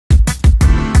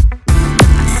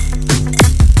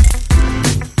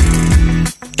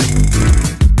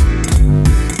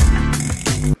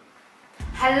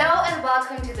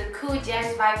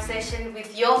Vibe Session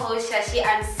with your host Shashi.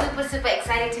 I'm super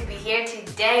excited to be here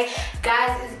today.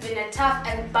 Guys, it's been a tough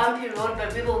and bumpy road,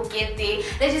 but we will get there.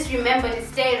 Let's just remember to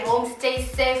stay at home, stay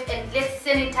safe, and let's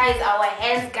sanitize our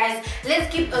hands, guys.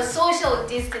 Let's keep a social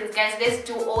distance, guys. Let's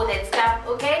do all that stuff,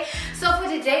 okay? So for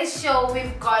today's show,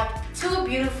 we've got two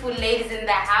beautiful ladies in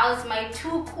the house, my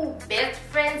two cool best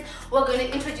friends who are going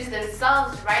to introduce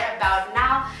themselves right about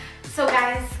now. So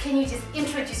guys, can you just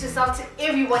introduce yourself to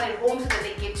everyone at home so that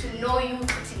they get to know you?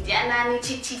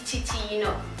 You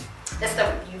know. Let's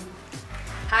start with you.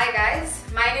 Hi guys,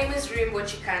 my name is Ruimbo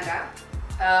Chikanda.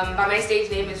 By my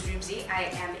stage name is Rubzi. I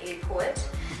am a poet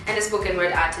and a spoken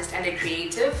word artist and a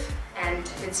creative, and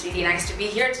it's really nice to be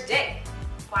here today.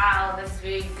 Wow, that's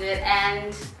very good.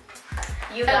 And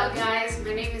you? Hello guys,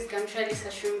 my name is Gamshali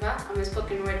Sashumba. I'm a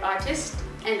spoken word artist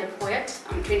and a poet.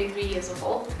 I'm 23 years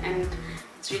old and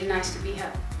it's really nice to be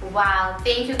here. Wow,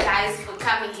 thank you guys for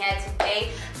coming here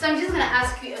today. So I'm just gonna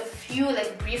ask you a few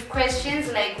brief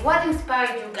questions. What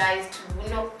inspired you guys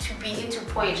to be into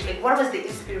poetry? What was the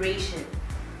inspiration?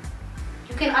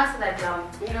 You can answer that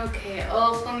down. Okay.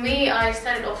 For me, I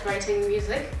started off writing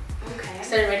music. Okay. I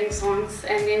started writing songs,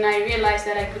 and then I realized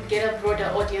that I could get a broader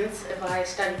audience if I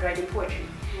started writing poetry.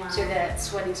 Wow. So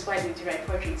that's what inspired me to write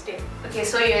poetry instead. Okay,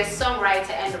 so you're a songwriter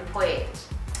and a poet.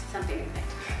 Something like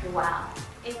that. Wow.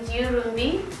 And you,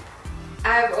 Rumi?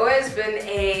 I've always been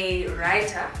a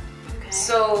writer, Okay.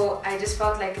 so I just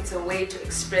felt like it's a way to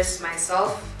express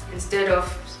myself instead of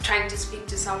trying to speak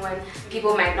to someone.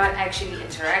 People might not actually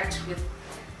interact with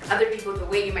other people the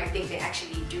way you might think they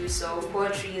actually do, so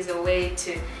poetry is a way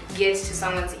to get to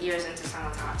someone's ears and to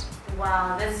someone's heart.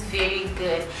 Wow, that's very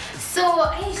good. So,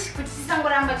 let's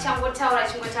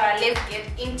get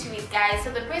into it, guys.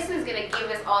 So the person who's gonna give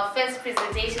us our first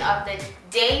presentation of the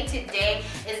day today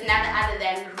is none other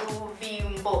than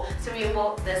Ruvimbo. So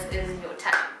Ruvimbo, this is your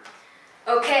time.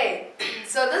 Okay,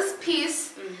 so this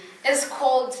piece is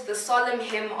called The Solemn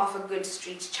Hymn of a Good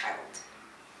Street Child.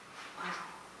 Wow.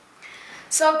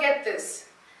 So get this.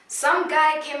 Some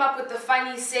guy came up with the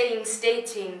funny saying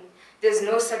stating, "There's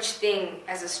no such thing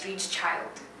as a street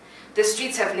child. The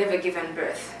streets have never given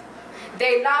birth."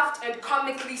 They laughed and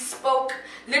comically spoke,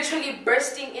 literally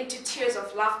bursting into tears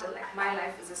of laughter like my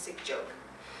life is a sick joke.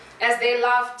 As they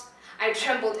laughed, I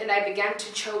trembled and I began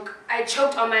to choke. I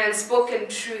choked on my unspoken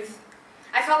truth.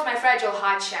 I felt my fragile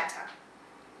heart shatter.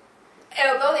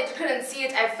 Although they couldn't see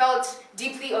it, I felt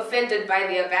deeply offended by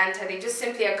their banter. They just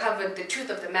simply uncovered the truth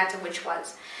of the matter, which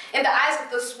was, in the eyes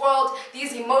of this world,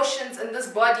 these emotions and this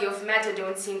body of matter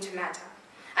don't seem to matter.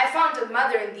 I found a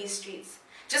mother in these streets,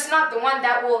 just not the one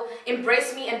that will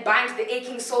embrace me and bind the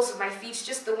aching soles of my feet,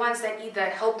 just the ones that either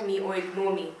help me or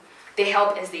ignore me. They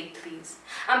help as they please.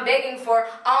 I'm begging for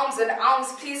alms and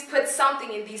alms. Please put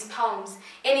something in these palms,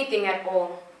 anything at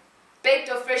all.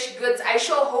 Baked or fresh goods, I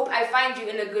sure hope I find you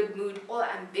in a good mood. All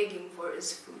I'm begging for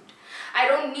is food. I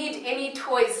don't need any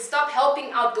toys. Stop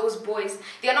helping out those boys.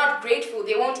 They're not grateful.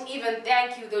 They won't even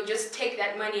thank you. They'll just take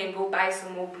that money and go buy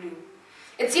some more blue.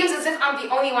 It seems as if I'm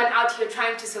the only one out here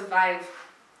trying to survive,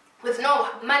 with no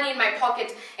money in my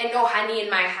pocket and no honey in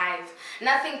my hive.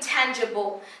 Nothing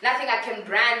tangible, nothing I can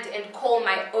brand and call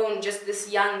my own, just this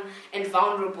young and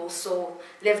vulnerable soul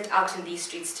left out in these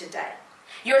streets to die.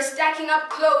 You're stacking up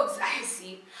clothes, I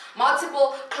see.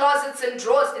 Multiple closets and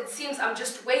drawers. It seems I'm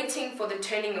just waiting for the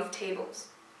turning of tables.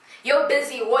 You're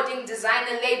busy hoarding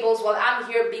designer labels while I'm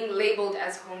here being labeled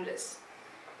as homeless.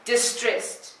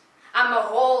 Distressed. I'm a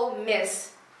whole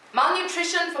mess.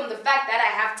 Malnutrition from the fact that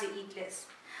I have to eat less.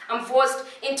 I'm forced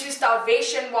into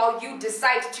starvation while you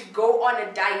decide to go on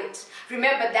a diet.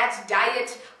 Remember that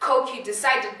diet Coke you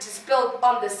decided to spill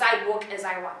on the sidewalk as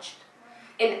I watched.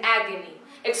 In agony.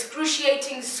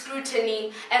 Excruciating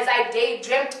scrutiny as I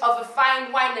daydreamt of a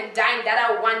fine wine and dine that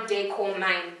I one day call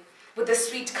mine, with a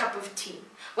sweet cup of tea.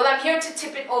 Well, I'm here to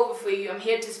tip it over for you. I'm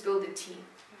here to spill the tea.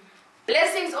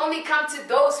 Blessings only come to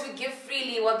those who give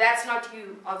freely. Well, that's not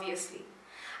you, obviously.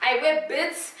 I wear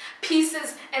bits,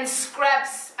 pieces, and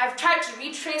scraps. I've tried to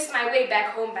retrace my way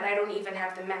back home, but I don't even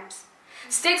have the maps.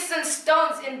 Sticks and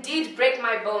stones indeed break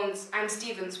my bones. I'm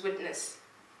Stephen's witness.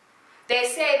 They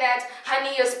say that,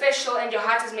 honey, you're special and your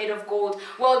heart is made of gold.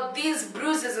 Well, these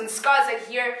bruises and scars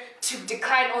are here to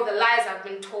decline all the lies I've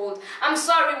been told. I'm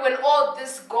sorry when all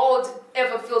this gold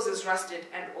ever feels as rusted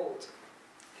and old.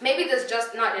 Maybe there's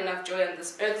just not enough joy on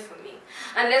this earth for me.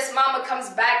 Unless mama comes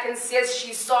back and says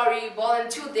she's sorry, well,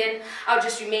 until then, I'll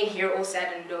just remain here all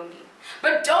sad and lonely.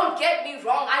 But don't get me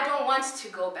wrong, I don't want to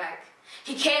go back.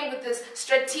 He came with this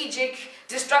strategic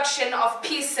destruction of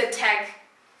peace attack.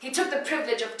 He took the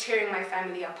privilege of tearing my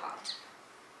family apart.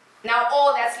 Now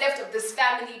all that's left of this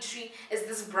family tree is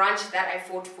this branch that I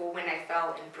fought for when I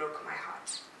fell and broke my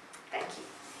heart. Thank you.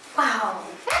 Wow.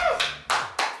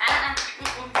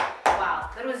 Wow,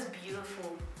 that was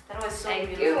beautiful. That was so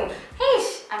beautiful.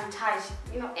 Ish, I'm touched.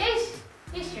 You know, ish,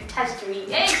 you touched me.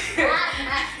 Ish,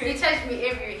 you touched me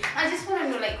everywhere. I just want to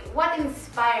know, like, what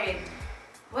inspired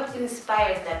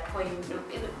that poem?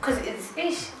 Because it's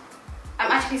ish.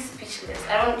 I'm actually speechless.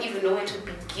 I don't even know where to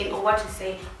begin or what to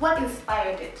say. What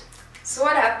inspired it? So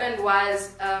what happened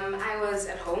was, I was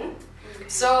at home.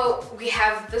 So we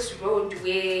have this road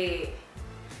where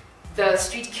the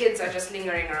street kids are just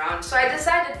lingering around. So I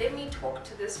decided, let me talk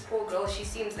to this poor girl. She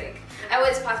seems like, I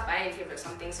always pass by and give her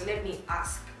something. So let me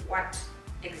ask what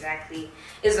exactly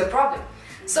is the problem.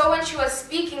 So when she was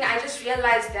speaking, I just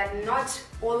realized that not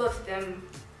all of them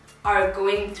are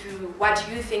going through what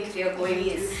you think they're going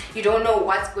through. You don't know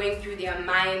what's going through their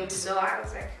mind. So I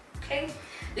was like, okay,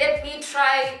 let me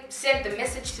try send the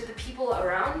message to the people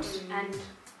around.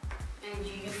 And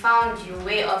you found your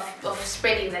way of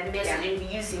spreading that message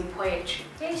and using poetry.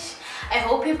 Yes. I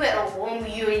hope people at home,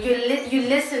 you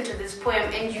listened to this poem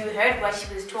and you heard what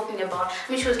she was talking about.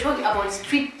 I mean, she was talking about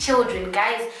street children.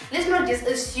 Guys, let's not just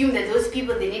assume that those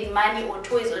people, they need money or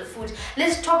toys or food.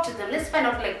 Let's talk to them. Let's find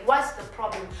out, like, what's the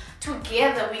problem.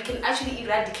 Together, we can actually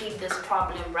eradicate this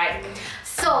problem, right?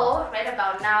 So, right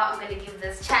about now, I'm going to give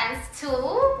this chance to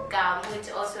Gamu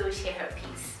to also share her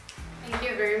piece. Thank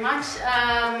you very much.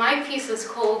 My piece is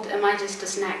called Am I Just a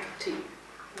Snack to You?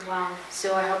 Wow.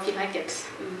 So I hope you like it.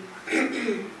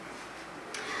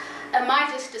 Am I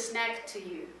just a snack to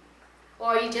you?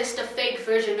 Or are you just a fake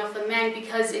version of a man?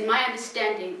 Because in my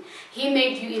understanding, he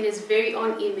made you in his very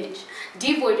own image,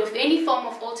 devoid of any form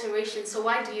of alteration. So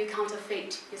why do you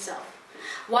counterfeit yourself?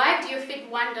 Why do your feet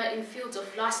wander in fields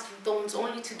of lust and thorns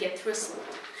only to get thrustled?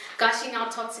 Gushing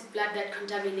out toxic blood that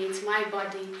contaminates my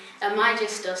body. Am I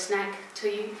just a snack to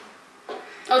you?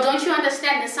 Or don't you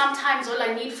understand that sometimes all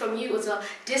I need from you is a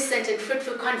decent and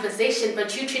fruitful conversation,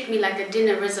 but you treat me like a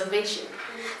dinner reservation.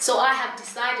 So I have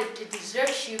decided to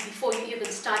desert you before you even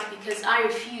start, because I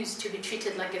refuse to be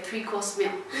treated like a 3-course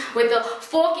meal. With a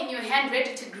fork in your hand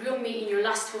ready to grill me in your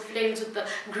lustful flames, with the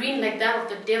green like that of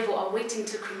the devil awaiting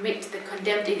to cremate the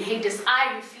condemned in Hades,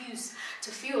 I refuse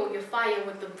to fuel your fire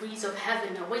with the breeze of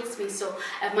heaven awaits me. So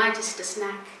am I just a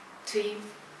snack to you?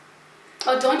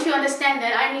 Or don't you understand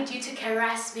that I need you to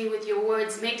caress me with your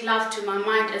words, make love to my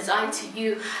mind as I to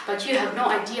you, but you have no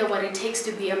idea what it takes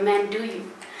to be a man, do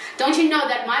you? Don't you know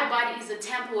that my body is a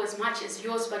temple as much as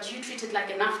yours, but you treat it like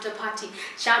an after party,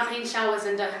 champagne showers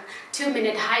and a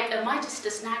 2-minute hike? Am I just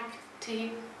a snack to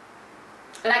you?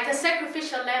 Like a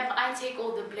sacrificial lamb, I take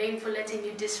all the blame for letting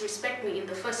you disrespect me in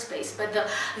the first place. But the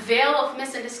veil of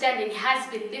misunderstanding has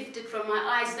been lifted from my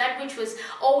eyes. That which was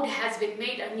old has been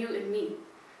made anew in me.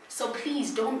 So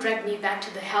please don't drag me back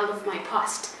to the hell of my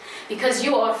past, because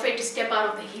you are afraid to step out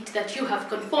of the heat that you have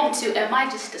conformed to. Am I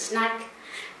just a snack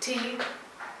to you?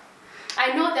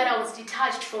 I know that I was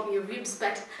detached from your ribs,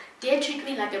 but dare treat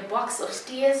me like a box of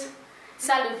steers,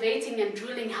 salivating and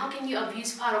drooling. How can you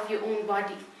abuse part of your own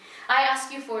body? I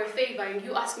ask you for a favor and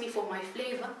you ask me for my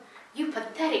flavor. You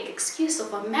pathetic excuse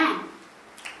of a man.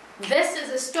 This is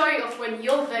a story of when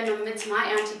your venom meets my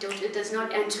antidote. It does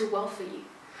not end too well for you.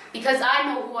 Because I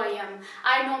know who I am.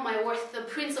 I know my worth. The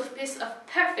Prince of Peace, a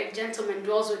perfect gentleman,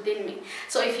 dwells within me.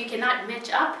 So if you cannot match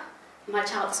up, my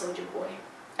child soldier boy.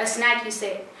 A snack, you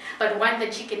say, but one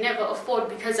that you can never afford,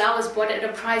 because I was bought at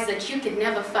a price that you could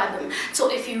never fathom. So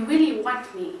if you really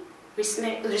want me,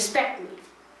 respect me.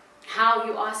 How,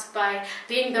 you ask? By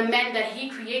being the man that he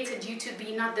created you to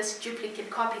be, not this duplicate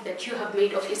copy that you have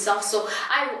made of yourself. So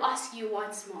I will ask you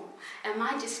once more, am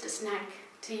I just a snack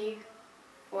to you?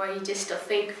 Or are you just a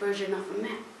fake version of a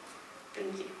man?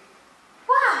 Thank you.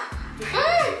 Wow.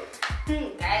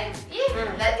 Guys,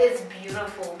 that is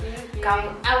beautiful.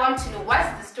 I want to know, what's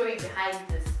the story behind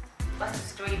this? What's the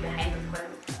story behind the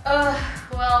poem?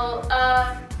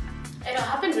 It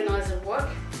happened when I was at work.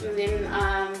 And then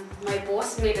my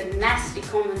boss made a nasty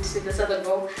comment to this other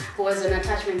girl who was an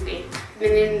attachment babe.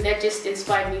 And then that just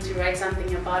inspired me to write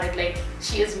something about it. Like,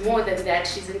 she is more than that.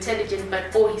 She's intelligent,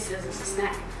 but all he says is a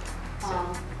snack.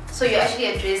 So you're actually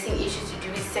addressing issues to do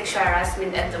with sexual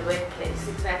harassment at the workplace.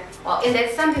 Exactly. Well, and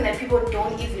that's something that people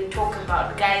don't even talk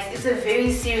about, guys. It's a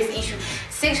very serious issue.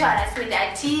 Sexual harassment,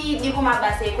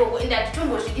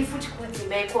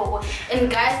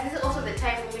 and guys, this is also the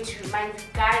time for me to remind you,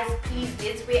 guys, please,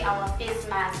 let's wear our face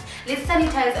masks. Let's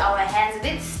sanitize our hands.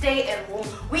 Let's stay at home.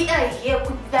 We are here.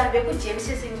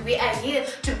 We are here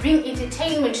to bring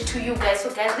entertainment to you guys. So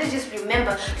guys, let's just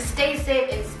remember to stay safe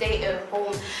and stay at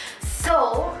home.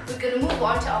 So we're gonna move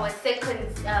on to our second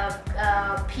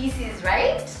pieces,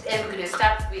 right? And we're gonna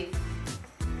start with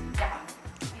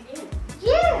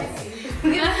yes.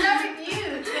 We're gonna start with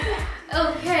you.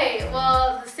 Okay,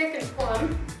 well, the second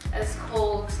poem is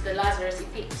called The Lazarus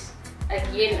Effect.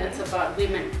 Again, it's about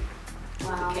women.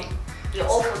 Wow. Okay. You're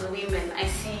all for the women. I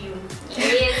see you.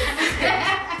 Yes.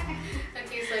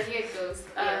 Okay, so here it goes.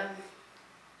 Yeah.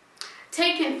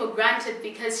 Taken for granted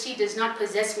because she does not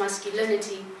possess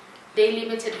masculinity, they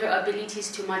limited her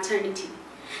abilities to maternity.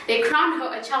 They crowned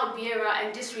her a child bearer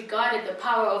and disregarded the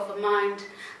power of her mind,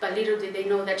 but little did they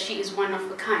know that she is one of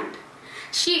a kind.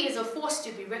 She is a force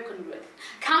to be reckoned with.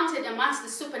 Counted amongst the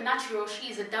supernatural,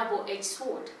 she is a double-edged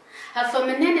sword. Her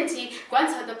femininity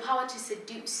grants her the power to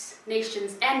seduce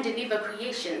nations and deliver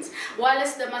creations,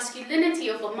 whilst the masculinity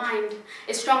of her mind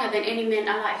is stronger than any man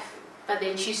alive, but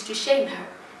they choose to shame her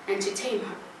and to tame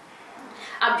her.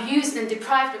 Abused and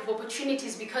deprived of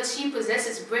opportunities because she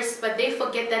possesses breasts, but they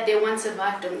forget that they once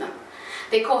survived on them.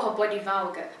 They call her body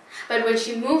vulgar, but when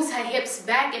she moves her hips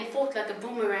back and forth like a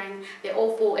boomerang, they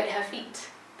all fall at her feet.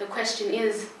 The question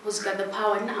is, who's got the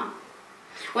power now?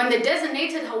 When they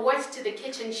designated her worth to the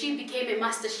kitchen, she became a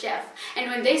master chef. And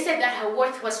when they said that her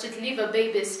worth was to deliver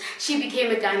babies, she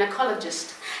became a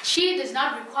gynecologist. She does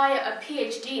not require a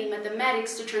PhD in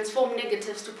mathematics to transform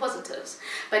negatives to positives.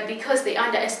 But because they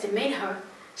underestimate her,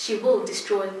 she will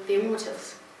destroy their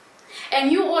motives. A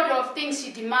new order of things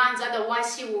she demands,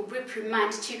 otherwise she will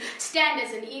reprimand, to stand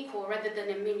as an equal rather than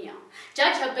a menial.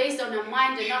 Judge her based on her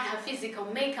mind and not her physical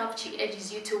makeup. She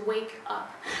urges you to wake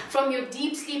up from your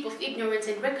deep sleep of ignorance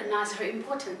and recognize her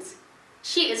importance.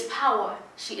 She is power,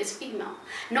 she is female.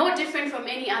 No different from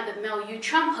any other male. You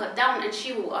tramp her down and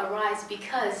she will arise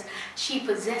because she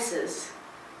possesses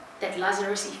that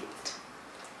Lazarus effect.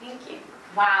 Thank you.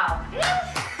 Wow.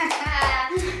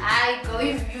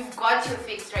 You've got your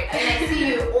fix right. I mean, I see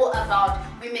you're all about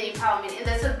women empowerment, and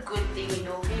that's a good thing, you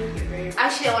know. Thank you very much.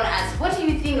 Actually, I want to ask, what do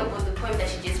you think about the poem that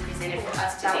she just presented for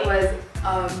us today? That was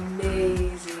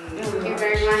amazing. Thank you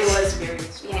very much. It was very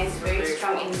strong. Yeah, it's very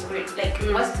strong in spirit. Like,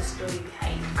 what's the story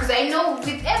behind it? Because I know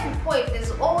with every poet,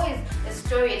 there's always a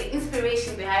story and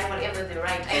inspiration behind whatever they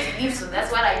write. I believe so.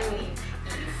 That's what I believe.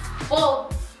 Well,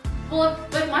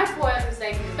 with my poems,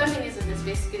 like, feminism is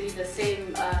basically the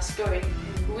same story.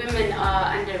 Women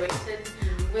are underrated,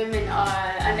 women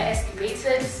are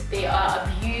underestimated, they are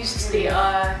abused, they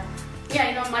are,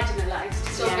 marginalized.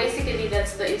 So basically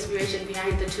that's the inspiration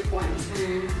behind the 2 poems.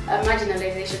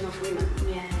 Marginalization of women.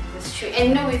 Yeah, that's true.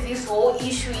 And with this whole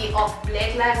issue of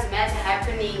Black Lives Matter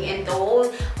happening and the whole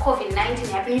COVID-19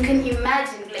 happening, you can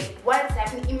imagine like what's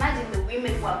happening. Imagine the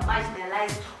women who are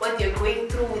marginalized, what they're going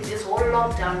through with this whole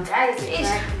lockdown, guys.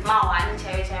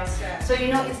 So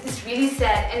it's really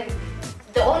sad. And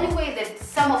the only way that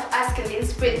some of us can then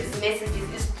spread these messages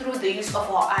is through the use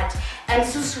of our art. And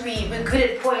since we're good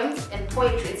at poems and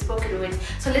poetry and spoken word,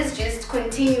 so let's just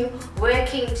continue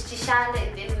working to Shanda,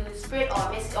 and then we will spread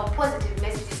our message, our positive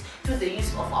messages through the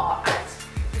use of our art.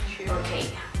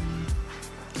 Okay.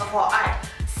 Of our art.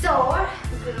 So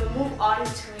we're gonna move on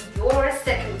to your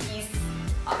second piece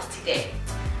of today.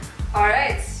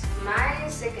 Alright, my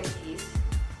second piece.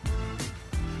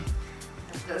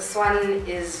 This one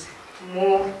is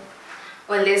more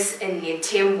or less a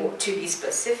netembo, to be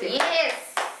specific. Yes.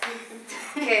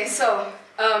 Okay, so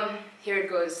here it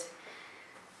goes.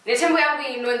 Netembo yangu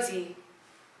inonzi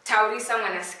taurisa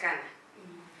mwanasikana.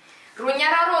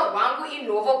 Runyararo rwangu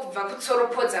inhovo kubva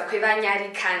kutsoropodza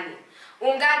kwevanyarikani.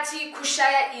 Ungati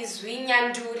kushaya izwi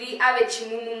nyanduri ave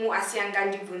chimumu asi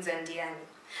angandibvunza ndiani.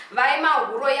 Vai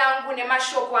mahuro yangu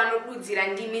nemashoko anodudzira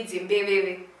ndimi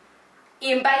dzembeveve.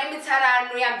 Imba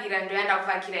yemitsarano yambira ndoyanda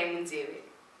kuvakirai munzeve.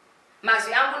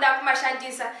 Mazwi angu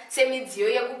ndakumashandisa semidziyo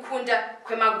yekukunda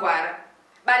kwemagwara.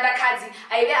 Bandakadzi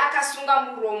aive akasunga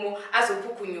muromo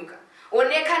azopukunyuka.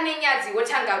 Oneka nenyadzi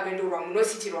wotanga rwendo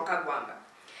rwamunositi rwakagwamba.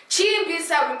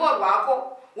 Chiimbisa rwimbo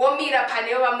rwako womira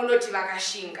pane vamunoti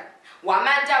vakashinga.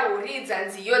 Wamanda woridza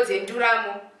nziyo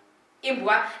dzenduramo.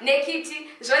 Imbwa nekiti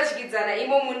zvodyidzana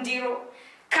imo mundiro.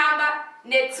 Kamba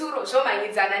netsuro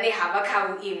zvomanyidzana nehava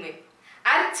kavu imwe.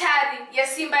 Aritari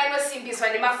yesimba inosimbiswa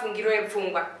nemafungiro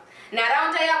epfungwa.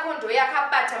 Nharaunda yako ndo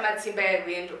yakabata matsimba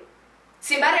erwendo.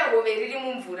 Simba rehove riri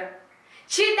mumvura.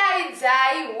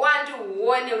 Chidaidzai uwandu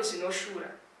huone zvinoshura.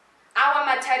 Awa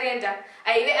matarenda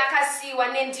aive akasiyiwa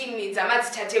nendimi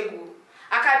dzamadzitateguru.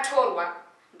 Akatorwa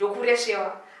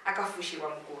ndokureshewa akafushirwa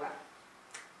muguva.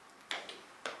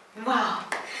 Wow.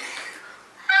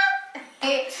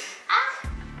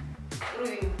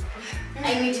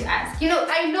 I need to ask.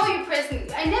 I know you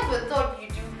personally. I never thought you'd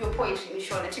do your poetry in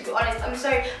Shona. To be honest, I'm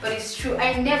sorry, but it's true.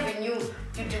 I never knew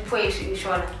you do poetry in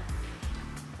Shona.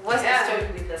 What's the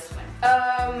story with this one?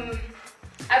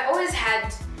 I've always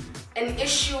had an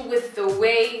issue with the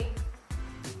way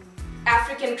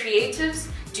African creatives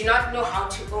do not know how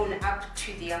to own up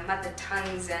to their mother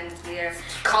tongues and their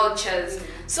cultures.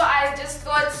 So I just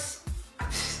thought,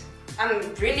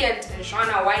 I'm brilliant in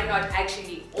Shona, why not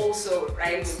actually also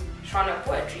write Shona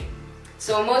poetry?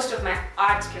 So most of my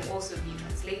art can also be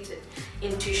translated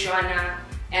into Shona,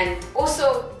 and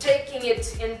also taking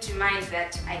it into mind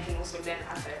that I can also learn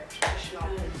other traditional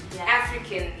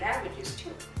African languages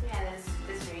too. Yeah, that's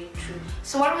very true.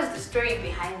 So what was the story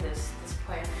behind this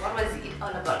poem? What was it all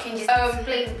about? Can you just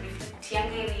explain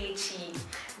briefly?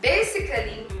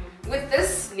 Basically, with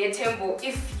this Netembo,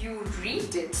 if you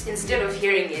read it instead of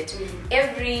hearing it,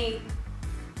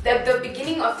 the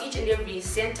beginning of each and every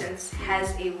sentence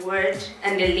has a word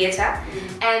and a letter,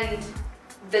 and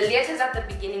the letters at the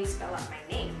beginning spell out my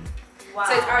name. Wow.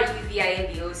 So it's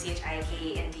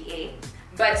RUVIMBOCHIKNDA.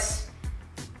 But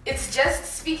it's just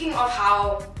speaking of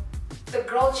how the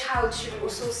girl child should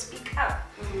also speak up.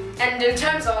 And in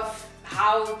terms of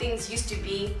how things used to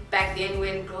be back then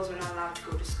when girls were not allowed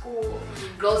to go to school,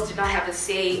 girls did not have a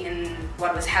say in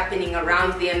what was happening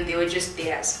around them, they were just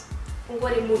theirs.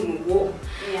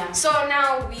 Yeah. So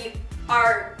now we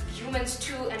are humans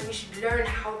too, and we should learn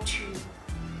how to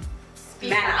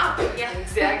man up. Yeah,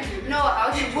 exactly. No,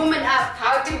 how to woman up.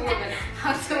 How to woman up.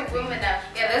 How to woman up.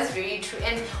 Yeah, that's very true.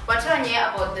 And what I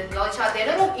hear about the girl child, there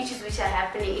are a lot of issues which are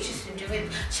happening, issues to do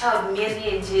with child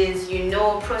marriages,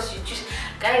 prostitution.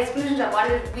 Guys, which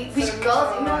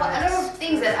girls, a lot of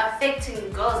things that are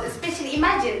affecting girls, especially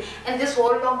imagine, and this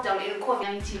whole lockdown in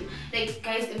COVID-19. Like,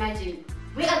 guys, imagine,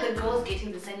 where are the girls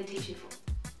getting the sanitation from?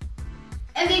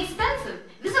 And they're expensive.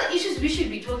 These are issues we should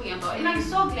be talking about. And I'm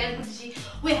so glad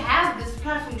we have this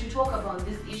platform to talk about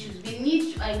these issues. We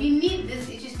need these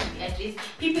issues to be addressed.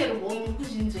 People at home,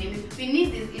 we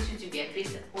need these issues to be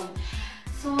addressed at home.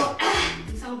 So,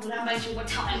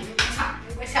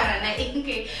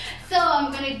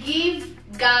 I'm gonna give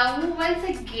Gawu once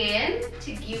again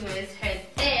to give us her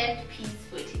third piece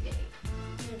for today.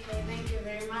 Okay, thank you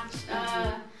very much.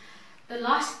 The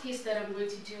last piece that I'm going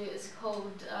to do is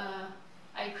called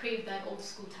I Crave That Old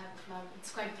School Type of Love.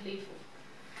 It's quite playful.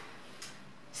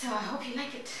 So I hope you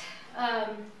like it.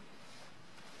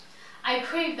 I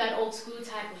crave that old school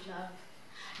type of love.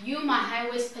 You, my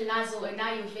high-waist palazzo, and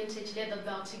I, your vintage leather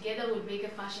belt, together would make a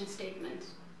fashion statement.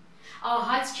 Our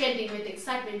hearts trending with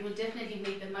excitement will definitely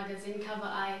make the magazine cover.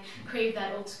 I crave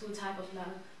that old school type of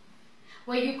love.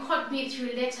 Where you caught me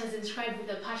through letters inscribed with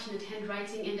a passionate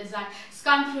handwriting, and as I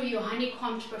scan through your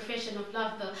honeycombed profession of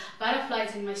love, the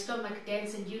butterflies in my stomach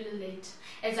dance and ululate.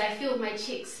 As I feel my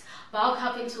cheeks bulk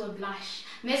up into a blush,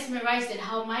 mesmerized at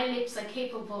how my lips are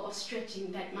capable of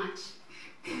stretching that much.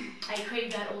 I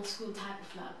crave that old school type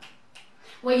of love.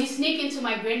 Where you sneak into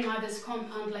my grandmother's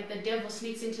compound like the devil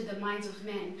sneaks into the minds of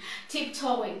men,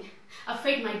 tiptoeing,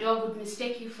 afraid my dog would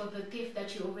mistake you for the thief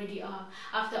that you already are.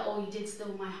 After all, you did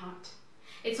steal my heart.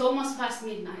 It's almost past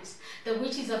midnight. The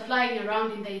witches are flying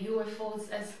around in their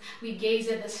UFOs as we gaze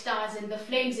at the stars, and the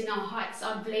flames in our hearts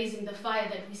are blazing the fire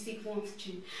that we seek warmth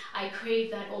to. I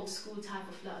crave that old school type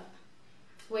of love,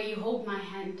 where you hold my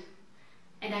hand,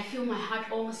 and I feel my heart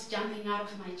almost jumping out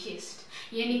of my chest,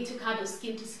 yearning to cuddle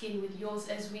skin to skin with yours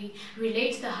as we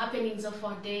relate the happenings of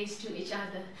our days to each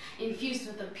other, infused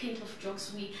with a pint of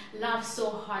jokes we love so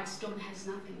hard stone has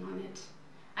nothing on it.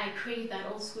 I crave that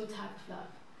old school type of love,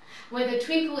 where the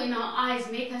twinkle in our eyes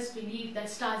make us believe that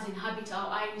stars inhabit our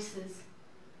irises,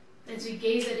 as we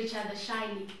gaze at each other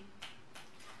shyly,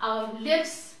 our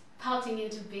lips pouting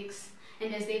into bigs,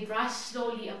 and as they brush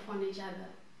slowly upon each other.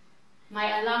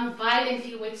 My alarm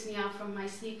violently wakes me up from my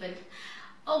sleep, and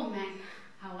oh man,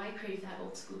 how I crave that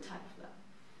old school type of love.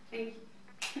 Thank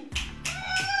you.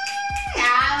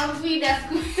 That's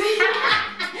good.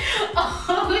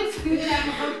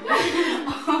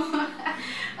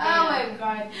 Oh my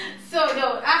god. So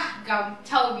no, Gam,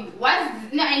 tell me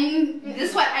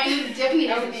this one I need definitely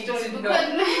know the story because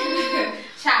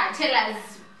tell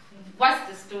us what's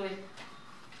the story.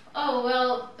 Oh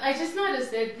well, I just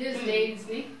noticed that these days,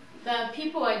 Nick, the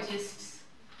people are just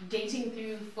dating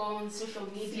through phones, social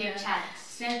media,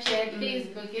 Snapchat,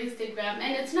 Facebook, Instagram,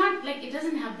 and it's not like, it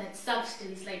doesn't have that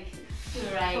substance like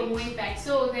from way back.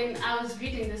 So then I was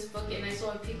reading this book and I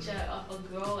saw a picture of a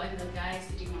girl and a guy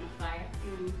sitting on a fire,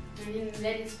 and then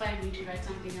that inspired me to write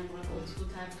something about old school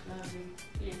type of love. And,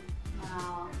 yeah.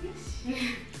 Wow.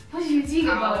 What do you think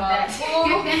about that?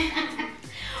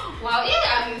 Wow,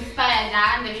 yeah, I'm inspired.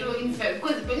 I'm inspired.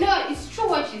 But no, it's true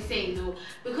what you're saying though.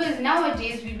 Because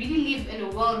nowadays we really live in a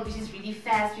world which is really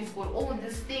fast. We've got all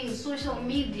these things, social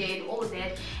media and all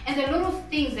that, and a lot of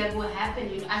things that will happen.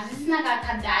 You know, as this is not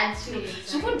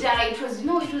so good that it was,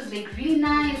 it was like really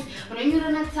nice. When you're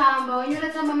on a tamba,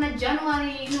 in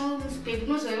January,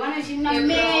 people so you want to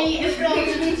May, April,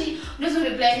 no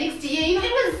reply next year.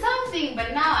 It was something.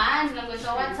 But now I'm going to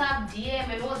show WhatsApp, DM,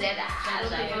 and all that.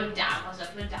 I feel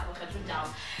down.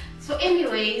 So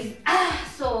anyways,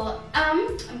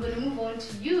 I'm going to move on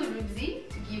to you, Rubzi,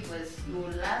 to give us your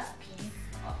last piece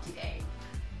of today.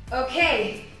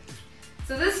 Okay,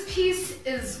 so this piece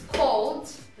is called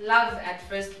Love at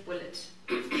First Bullet.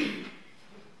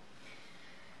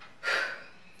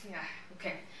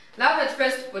 Love at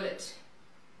First Bullet.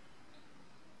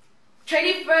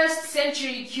 21st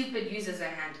century Cupid uses a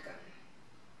handgun.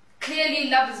 Clearly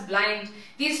love is blind.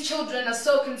 These children are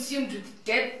so consumed with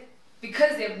death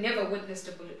because they've never witnessed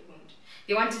a bullet wound.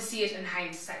 They want to see it in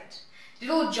hindsight.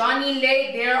 Little Johnny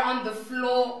lay there on the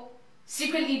floor,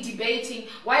 secretly debating,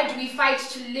 why do we fight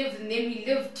to live and then we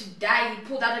live to die? He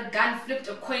pulled out a gun, flipped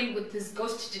a coin with his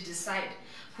ghost to decide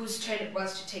whose turn it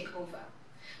was to take over.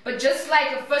 But just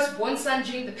like a firstborn son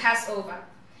during the Passover,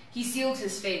 he sealed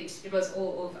his fate. It was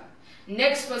all over.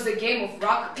 Next was a game of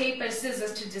rock, paper,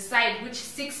 scissors to decide which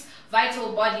 6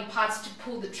 vital body parts to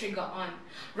pull the trigger on.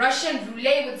 Russian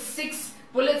roulette with 6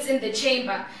 bullets in the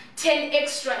chamber, 10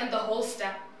 extra in the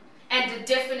holster, and a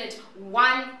definite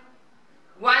one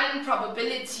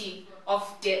probability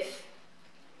of death.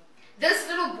 This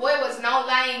little boy was now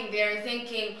lying there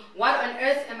thinking, what on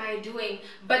earth am I doing?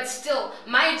 But still,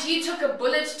 my G took a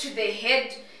bullet to the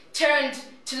head, turned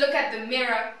to look at the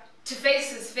mirror, to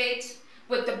face his fate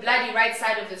with the bloody right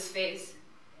side of his face.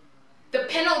 The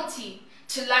penalty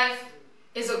to life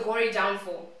is a gory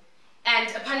downfall, and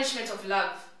a punishment of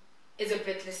love is a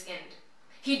breathless end.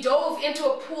 He dove into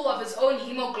a pool of his own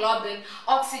hemoglobin,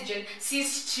 oxygen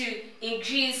ceased to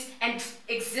increase and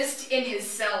exist in his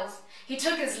cells. He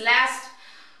took his last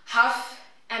huff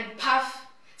and puff,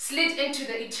 slid into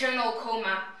the eternal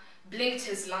coma, blinked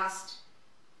his last.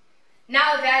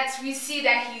 Now that we see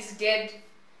that he's dead,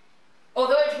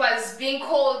 although it was being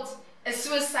called a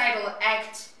suicidal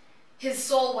act, his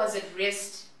soul was at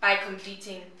rest by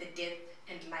completing the death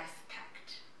and life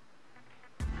pact.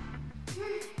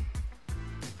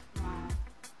 Wow.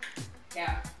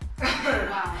 Yeah.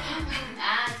 Wow.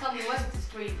 Tell me, what's the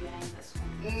story behind this one?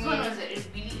 This one was it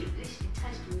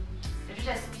touched me. It was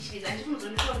just speechless. I just want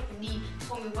to tell me,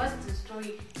 what's the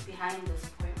story behind this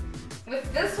poem?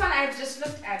 With this one, I've just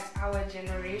looked at our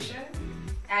generation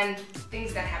and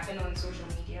things that happen on social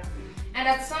media. And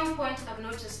at some point, I've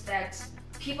noticed that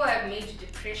people have made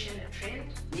depression a trend.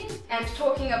 And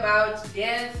talking about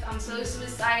death, I'm so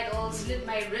suicidal, slit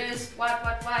my wrist, what,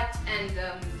 and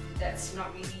that's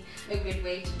not really a good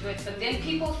way to do it. But then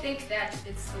people think that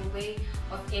it's a way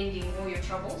of ending all your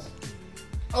troubles,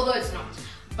 although it's not.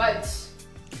 But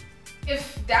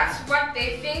if that's what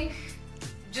they think,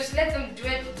 just let them do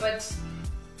it, but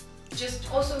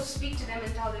just also speak to them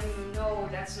and tell them, no,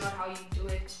 that's not how you do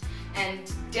it.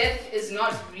 And death is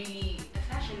not really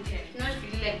a fashion trend. Not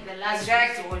really like the last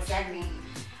Exactly.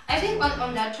 I think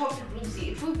on that topic,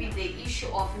 Rubzi, it would be the issue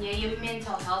of your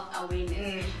mental health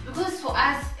awareness. Because for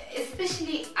us,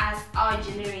 especially as our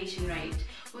generation, right,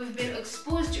 we've been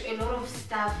exposed to a lot of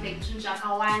stuff like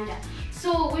Tunjakawanda.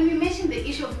 So when we mention the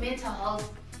issue of mental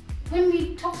health, when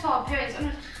we talk to our parents,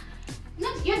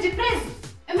 you're depressed.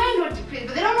 Am I not depressed?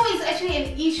 But they don't know it's actually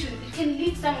an issue. It can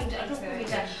lead someone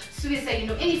to suicide,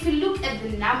 And if you look at the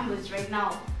numbers right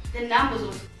now, the numbers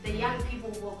of the young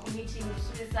people who are committing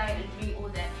suicide and doing all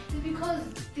that is because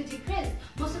they're depressed.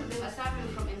 Most of them are suffering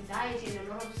from anxiety and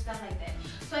a lot of stuff like that.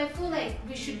 So I feel like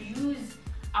we should use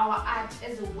our art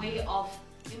as a way of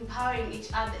empowering each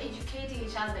other, educating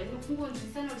each other,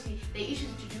 the issues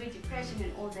to do with depression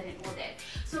and all that.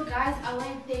 So guys, I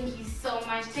want to thank you so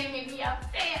much. Time may be up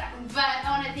there, but I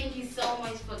want to thank you so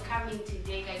much for coming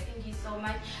today, guys. Thank you so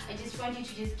much. I just want you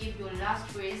to just give your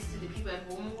last words to the people at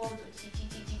home world,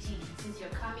 since you're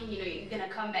coming, you're gonna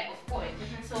come back, of course.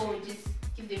 So just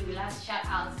give them your last shout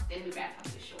outs, then we wrap up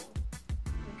the show.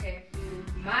 Okay.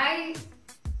 My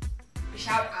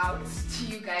shout outs to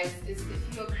you guys is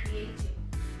if you're creating,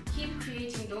 keep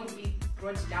creating, don't be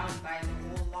brought down by the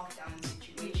whole lockdown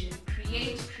situation.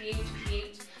 Create.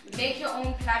 Make your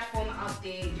own platform out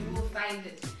there, you will find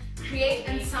it. Create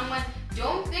and someone,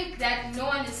 don't think that no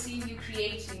one is seeing you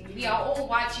creating. We are all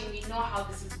watching, we know how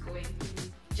this is going.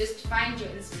 Just find your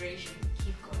inspiration,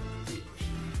 keep going, keep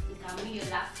pushing. coming. Your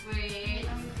last word.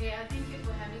 Okay, thank you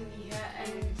for having me here.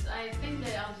 And I think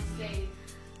that I'll just say,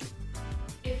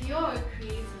 if you're a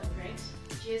creator, right,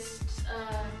 just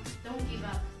don't give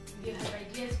up. If you have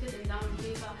ideas, put them down on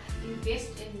paper.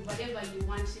 Invest in whatever you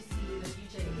want to see in the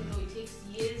future, even though it takes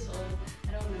years or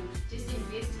I don't know. Just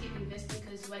invest, keep investing,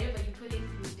 because whatever you put in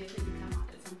will definitely come out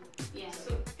at some point. Yeah,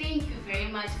 so thank you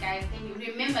very much, guys. Thank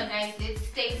you. Remember, guys, let's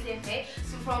stay safe.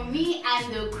 So from me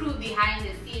and the crew behind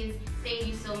the scenes, thank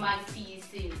you so much. See you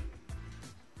soon.